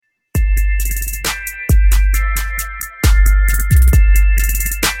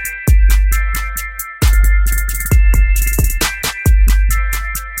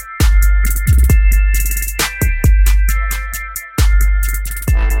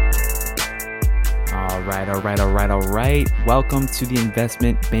right. Welcome to the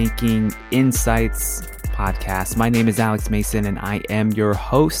Investment Banking Insights podcast. My name is Alex Mason and I am your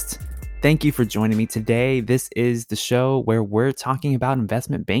host. Thank you for joining me today. This is the show where we're talking about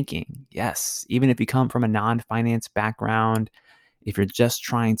investment banking. Yes, even if you come from a non-finance background, if you're just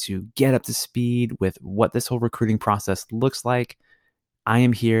trying to get up to speed with what this whole recruiting process looks like, I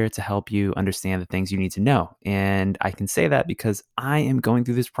am here to help you understand the things you need to know. And I can say that because I am going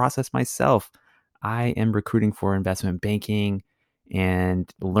through this process myself. I am recruiting for investment banking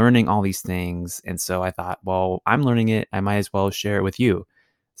and learning all these things. And so I thought, well, I'm learning it. I might as well share it with you.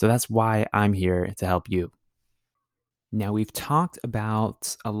 So that's why I'm here to help you. Now, we've talked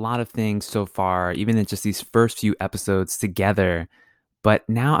about a lot of things so far, even in just these first few episodes together. But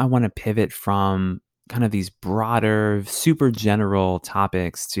now I want to pivot from kind of these broader, super general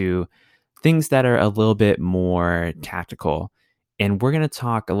topics to things that are a little bit more tactical. And we're going to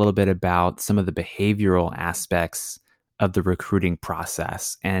talk a little bit about some of the behavioral aspects of the recruiting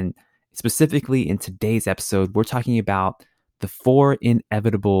process. And specifically in today's episode, we're talking about the 4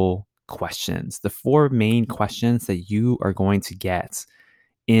 inevitable questions, the 4 main questions that you are going to get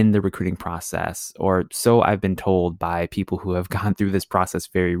in the recruiting process, or so I've been told by people who have gone through this process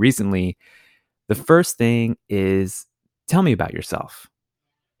very recently. The first thing is, tell me about yourself.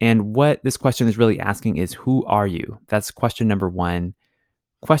 And what this question is really asking is, who are you? That's question number 1.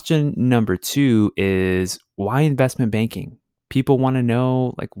 Question number 2 is, why investment banking? People want to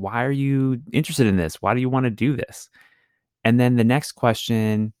know, like, why are you interested in this? Why do you want to do this? And then the next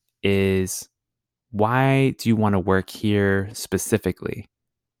question is, why do you want to work here specifically?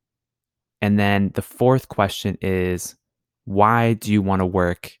 And then the 4th question is, why do you want to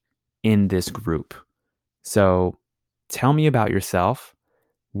work in this group? So tell me about yourself.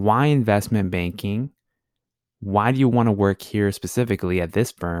 Why investment banking? Why do you want to work here specifically at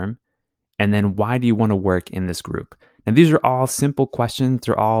this firm? And then why do you want to work in this group? And these are all simple questions.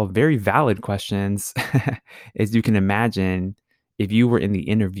 They're all very valid questions. As you can imagine, if you were in the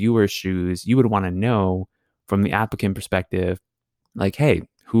interviewer's shoes, you would want to know from the applicant perspective, like, hey,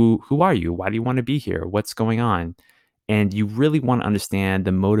 who are you? Why do you want to be here? What's going on? And you really want to understand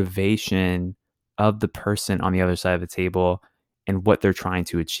the motivation of the person on the other side of the table and what they're trying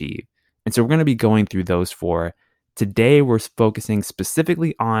to achieve. And so we're going to be going through those 4. Today, we're focusing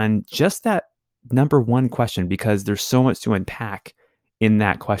specifically on just that number 1 question because there's so much to unpack in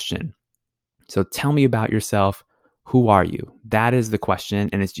that question. So tell me about yourself. Who are you? That is the question.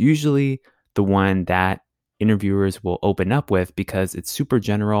 And it's usually the one that interviewers will open up with because it's super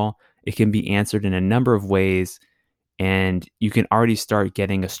general. It can be answered in a number of ways. And you can already start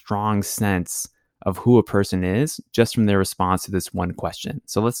getting a strong sense of who a person is just from their response to this one question.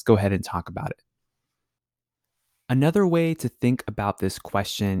 So let's go ahead and talk about it. Another way to think about this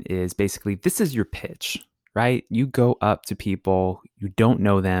question is basically, this is your pitch, right? You go up to people, you don't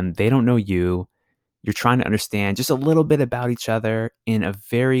know them, they don't know you. You're trying to understand just a little bit about each other in a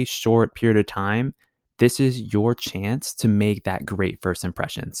very short period of time. This is your chance to make that great first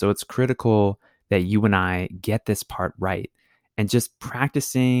impression. So it's critical that you and I get this part right. And just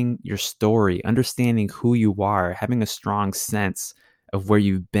practicing your story, understanding who you are, having a strong sense of where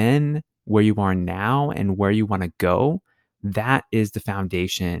you've been, where you are now, and where you want to go. That is the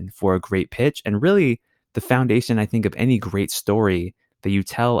foundation for a great pitch. And really the foundation, I think, of any great story that you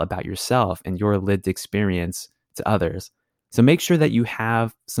tell about yourself and your lived experience to others. So make sure that you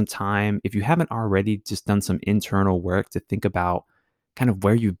have some time, if you haven't already just done some internal work to think about kind of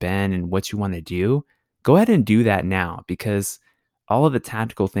where you've been and what you want to do, go ahead and do that now, because all of the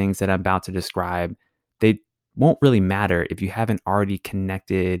tactical things that I'm about to describe, they won't really matter if you haven't already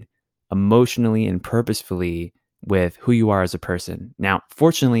connected emotionally and purposefully with who you are as a person. Now,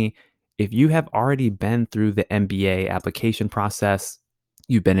 fortunately, if you have already been through the MBA application process,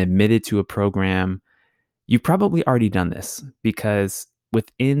 you've been admitted to a program, you've probably already done this, because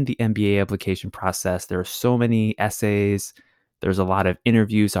within the MBA application process, there are so many essays, there's a lot of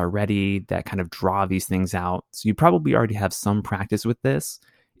interviews already that kind of draw these things out. So you probably already have some practice with this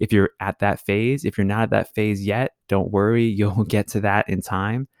if you're at that phase. If you're not at that phase yet, don't worry, you'll get to that in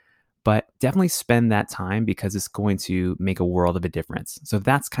time. But definitely spend that time because it's going to make a world of a difference. So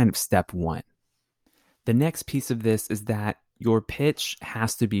that's kind of step 1. The next piece of this is that your pitch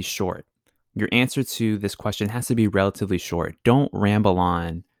has to be short. Your answer to this question has to be relatively short. Don't ramble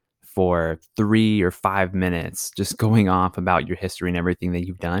on for 3 or 5 minutes just going off about your history and everything that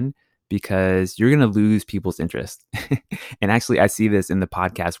you've done, because you're going to lose people's interest. And actually, I see this in the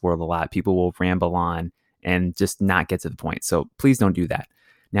podcast world a lot. People will ramble on and just not get to the point. So please don't do that.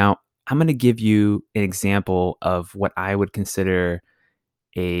 Now, I'm going to give you an example of what I would consider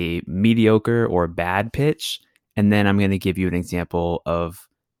a mediocre or bad pitch, and then I'm going to give you an example of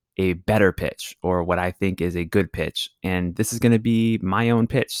a better pitch or what I think is a good pitch. And this is going to be my own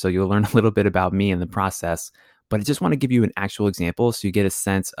pitch. So you'll learn a little bit about me in the process. But I just want to give you an actual example so you get a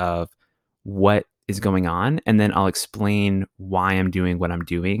sense of what is going on. And then I'll explain why I'm doing what I'm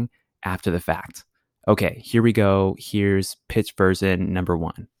doing after the fact. Okay, here we go. Here's pitch version number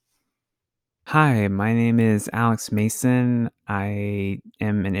one. Hi, my name is Alex Mason. I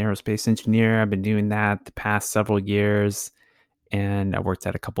am an aerospace engineer. I've been doing that the past several years, and I worked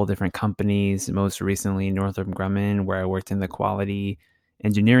at a couple different companies, most recently Northrop Grumman, where I worked in the quality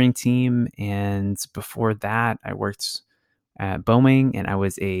engineering team. And before that, I worked at Boeing, and I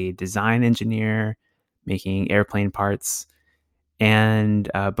was a design engineer making airplane parts. And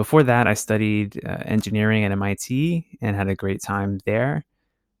before that, I studied engineering at MIT and had a great time there.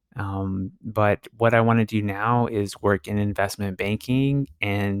 But what I want to do now is work in investment banking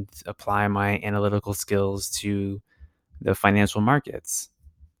and apply my analytical skills to the financial markets.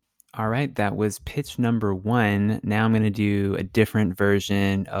 All right, that was pitch number one. Now I'm going to do a different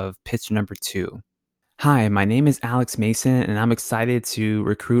version of pitch number two. Hi, my name is Alex Mason, and I'm excited to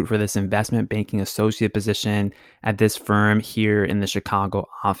recruit for this investment banking associate position at this firm here in the Chicago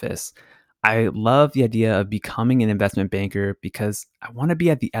office. I love the idea of becoming an investment banker because I want to be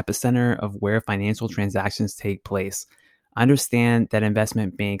at the epicenter of where financial transactions take place. I understand that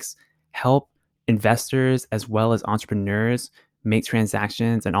investment banks help investors as well as entrepreneurs make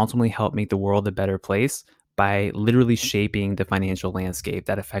transactions and ultimately help make the world a better place by literally shaping the financial landscape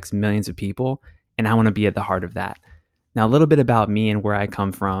that affects millions of people, and I want to be at the heart of that. Now, a little bit about me and where I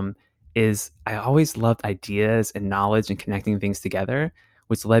come from is I always loved ideas and knowledge and connecting things together,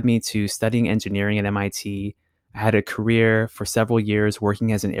 which led me to studying engineering at MIT. I had a career for several years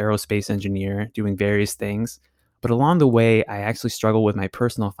working as an aerospace engineer, doing various things. But along the way, I actually struggled with my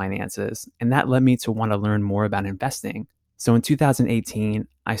personal finances, and that led me to want to learn more about investing. So in 2018,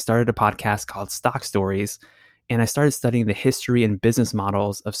 I started a podcast called Stock Stories, and I started studying the history and business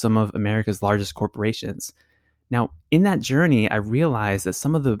models of some of America's largest corporations. Now, in that journey, I realized that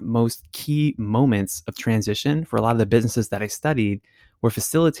some of the most key moments of transition for a lot of the businesses that I studied were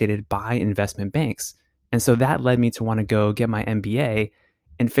facilitated by investment banks. And so that led me to want to go get my MBA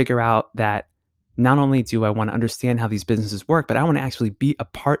and figure out that not only do I want to understand how these businesses work, but I want to actually be a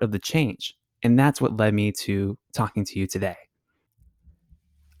part of the change. And that's what led me to talking to you today.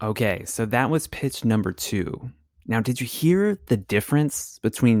 Okay, so that was pitch number two. Now, did you hear the difference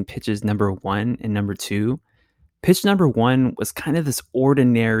between pitches number one and number two? Pitch number one was kind of this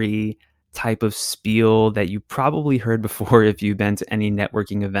ordinary type of spiel that you probably heard before if you've been to any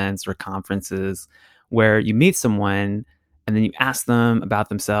networking events or conferences where you meet someone and then you ask them about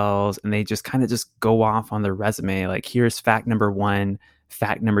themselves and they just kind of just go off on their resume. Like, here's fact number one,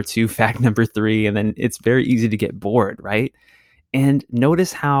 fact number two, fact number three. And then it's very easy to get bored, right? And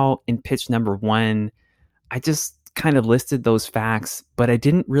notice how in pitch number one, I just kind of listed those facts, but I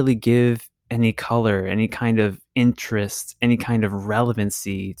didn't really give any color, any kind of interest, any kind of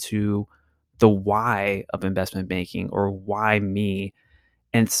relevancy to the why of investment banking or why me.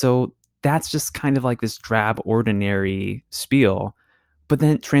 And so that's just kind of like this drab, ordinary spiel. But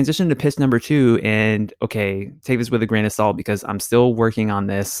then transition to pitch number two, and okay, take this with a grain of salt because I'm still working on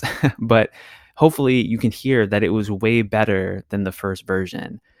this, but hopefully you can hear that it was way better than the first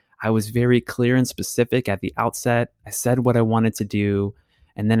version. I was very clear and specific at the outset. I said what I wanted to do,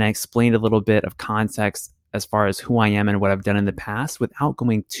 and then I explained a little bit of context as far as who I am and what I've done in the past without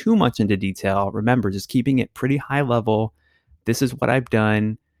going too much into detail. Remember, just keeping it pretty high level. This is what I've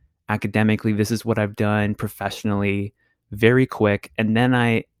done academically. This is what I've done professionally, very quick. And then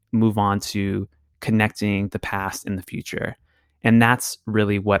I move on to connecting the past and the future. And that's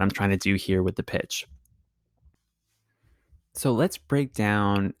really what I'm trying to do here with the pitch. So let's break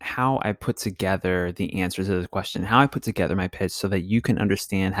down how I put together the answers to this question, how I put together my pitch so that you can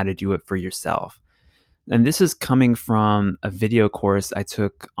understand how to do it for yourself. And this is coming from a video course I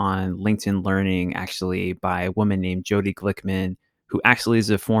took on LinkedIn Learning, actually, by a woman named Jody Glickman, who actually is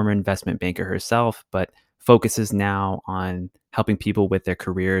a former investment banker herself, but focuses now on helping people with their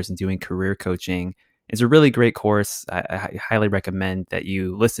careers and doing career coaching. It's a really great course. I highly recommend that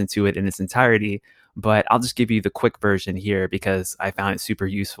you listen to it in its entirety, but I'll just give you the quick version here because I found it super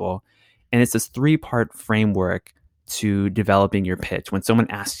useful. And it's this 3-part framework to developing your pitch. When someone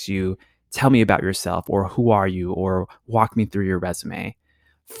asks you, tell me about yourself, or who are you, or walk me through your resume.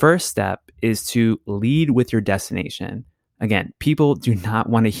 First step is to lead with your destination. Again, people do not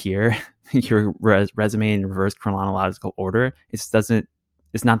want to hear your resume in reverse chronological order. It doesn't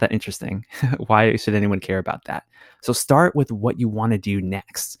It's not that interesting. Why should anyone care about that? So start with what you want to do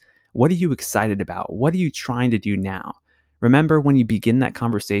next. What are you excited about? What are you trying to do now? Remember, when you begin that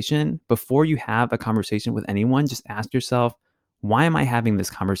conversation, before you have a conversation with anyone, just ask yourself, why am I having this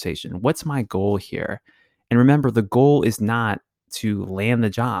conversation? What's my goal here? And remember, the goal is not to land the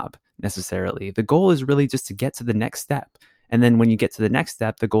job necessarily. The goal is really just to get to the next step. And then when you get to the next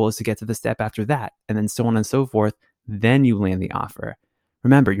step, the goal is to get to the step after that, and then so on and so forth. Then you land the offer.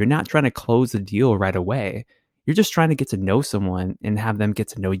 Remember, you're not trying to close the deal right away. You're just trying to get to know someone and have them get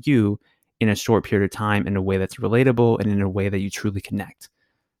to know you in a short period of time in a way that's relatable and in a way that you truly connect.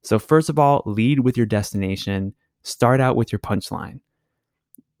 So, first of all, lead with your destination. Start out with your punchline.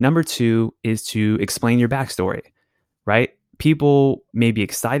 Number two is to explain your backstory, right? People may be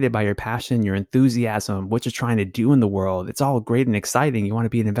excited by your passion, your enthusiasm, what you're trying to do in the world. It's all great and exciting. You want to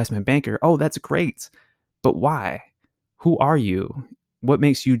be an investment banker. Oh, that's great. But why? Who are you? What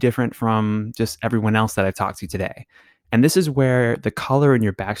makes you different from just everyone else that I've talked to today? And this is where the color in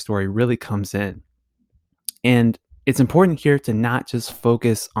your backstory really comes in. And it's important here to not just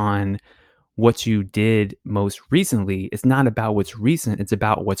focus on what you did most recently. It's not about what's recent, it's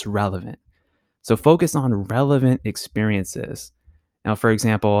about what's relevant. So focus on relevant experiences. Now, for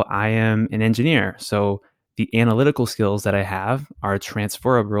example, I am an engineer, so the analytical skills that I have are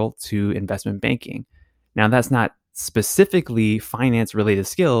transferable to investment banking. Now, that's not specifically finance related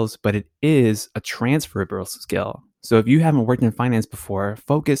skills, but it is a transferable skill. So if you haven't worked in finance before,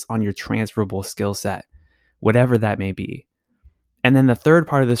 focus on your transferable skill set, whatever that may be. And then the third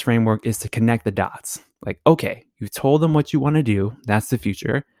part of this framework is to connect the dots. Like, okay, you've told them what you want to do. That's the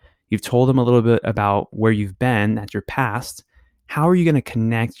future. You've told them a little bit about where you've been at your past. How are you going to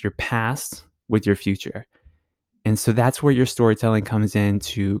connect your past with your future? And so that's where your storytelling comes in,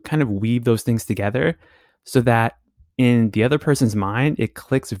 to kind of weave those things together so that in the other person's mind, it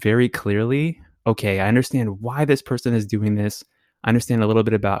clicks very clearly. Okay, I understand why this person is doing this. I understand a little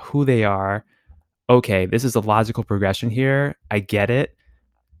bit about who they are. Okay, this is a logical progression here. I get it.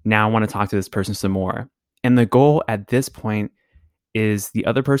 Now I want to talk to this person some more. And the goal at this point is the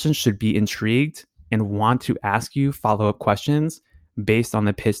other person should be intrigued and want to ask you follow-up questions based on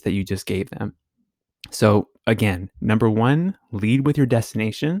the pitch that you just gave them. So again, number one, lead with your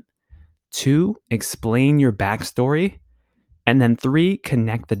destination. Two, explain your backstory. And then three,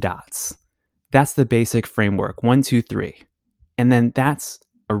 connect the dots. That's the basic framework. 1, 2, 3. And then that's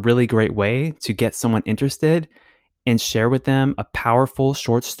a really great way to get someone interested and share with them a powerful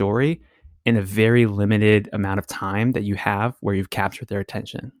short story in a very limited amount of time that you have where you've captured their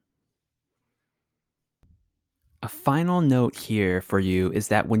attention. A final note here for you is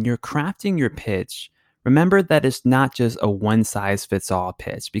that when you're crafting your pitch, remember that it's not just a one-size-fits-all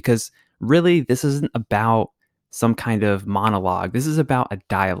pitch, because really this isn't about some kind of monologue. This is about a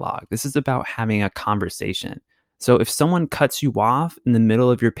dialogue. This is about having a conversation. So if someone cuts you off in the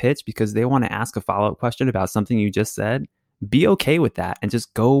middle of your pitch because they want to ask a follow-up question about something you just said, be okay with that and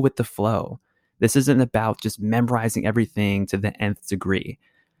just go with the flow. This isn't about just memorizing everything to the nth degree.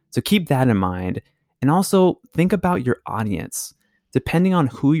 So keep that in mind. And also think about your audience. Depending on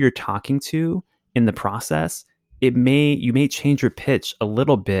who you're talking to in the process, you may change your pitch a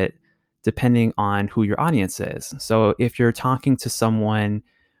little bit depending on who your audience is. So if you're talking to someone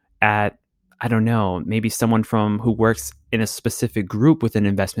at, I don't know, maybe someone who works in a specific group within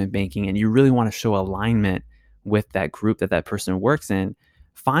investment banking, and you really want to show alignment with that group that person works in,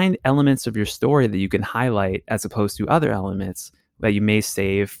 find elements of your story that you can highlight as opposed to other elements that you may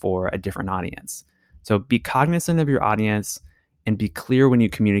save for a different audience. So be cognizant of your audience and be clear when you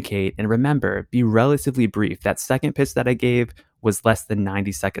communicate. And remember, be relatively brief. That second pitch that I gave was less than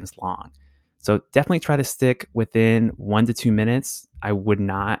 90 seconds long. So definitely try to stick within 1 to 2 minutes. I would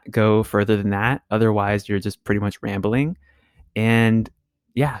not go further than that. Otherwise, you're just pretty much rambling. And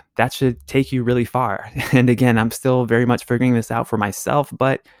yeah, that should take you really far. And again, I'm still very much figuring this out for myself,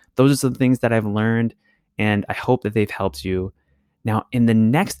 but those are some things that I've learned, and I hope that they've helped you. Now, in the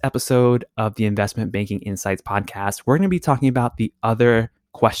next episode of the Investment Banking Insights podcast, we're going to be talking about the other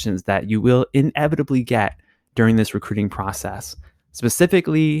questions that you will inevitably get during this recruiting process.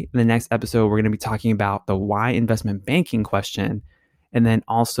 Specifically, in the next episode, we're going to be talking about the why investment banking question, and then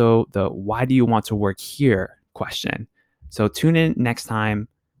also the why do you want to work here question. So tune in next time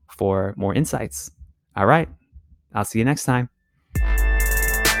for more insights. All right, I'll see you next time.